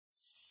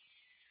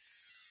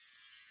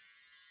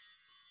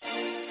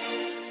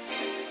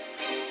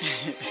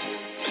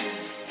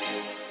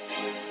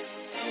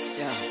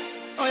Yeah.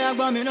 Oh yeah,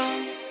 but me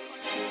know.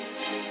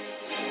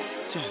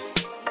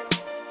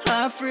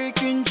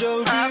 Afreekan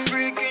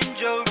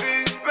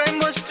Jody,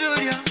 Rainbow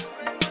Studio.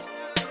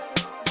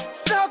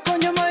 Stuck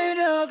on your mind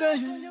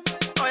again.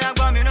 Oh yeah,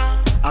 but me know.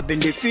 I've been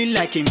they feel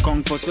like King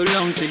Kong for so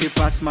long till you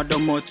pass my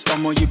domot.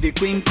 You be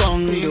Queen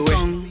Kong,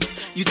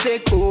 you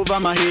take over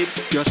my head.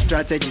 Your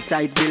strategy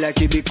tight be like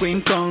you be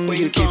Queen Kong.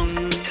 You keep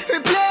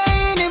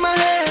replaying in my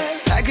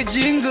head like a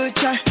jingle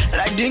chai,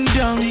 like ding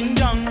dong, ding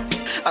dong.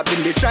 I've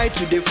been they try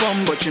to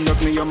deform, but you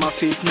knock me on my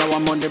feet. Now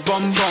I'm on the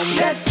bum bum.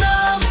 There's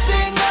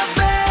something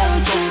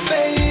about you,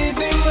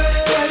 baby.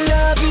 Your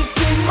love is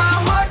in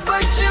my heart,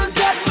 but you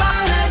got my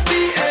head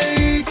be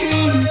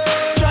aching.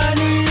 Trying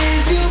to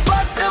leave you,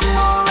 but the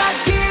more I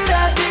get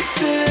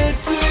addicted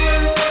to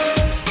you.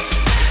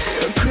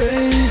 You're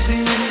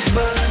crazy,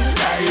 but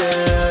I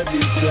love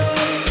you so.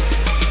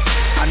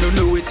 I don't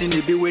know what in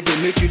the be where they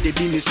make you, they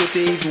be me so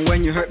they even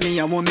when you hurt me,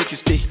 I won't make you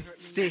stay.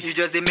 You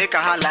just they make a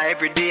holla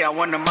every day. I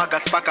want a maga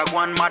spark a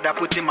one mother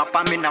putting my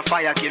palm in a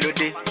fire kilo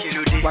day.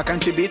 Why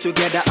can't we be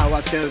together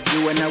ourselves?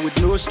 You and I with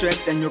no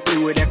stress and you play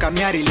with like I'm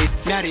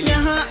relate.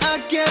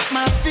 I get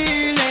my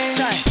feelings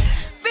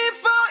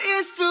before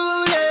it's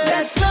too late.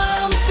 There's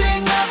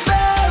something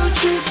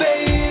about you,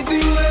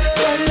 baby.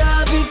 Your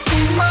love is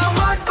in my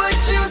heart, but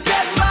you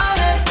got my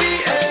head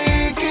be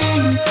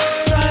aching.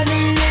 Trying to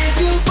leave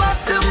you, but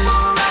the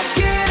more I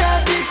get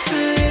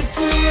addicted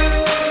to you.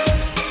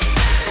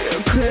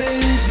 You're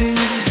crazy,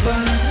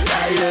 but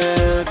I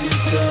love you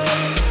so.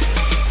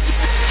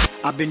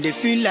 I've been they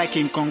feel like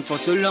King Kong for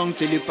so long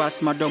till you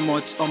pass my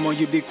domot.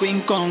 You be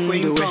Queen Kong,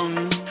 Queen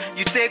Kong.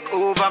 You take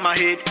over my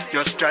head.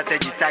 Your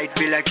strategy tight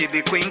be like you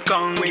be Queen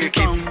Kong. You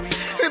keep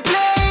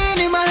replaying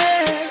in my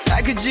head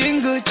like a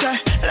jingle chai,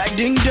 like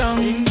ding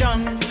dong, ding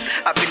dong.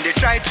 I've been they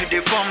try to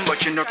deform,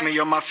 but you knock me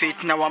on my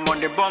feet. Now I'm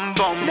on the bum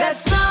bum. There's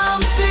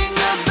something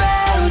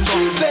about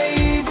you, baby.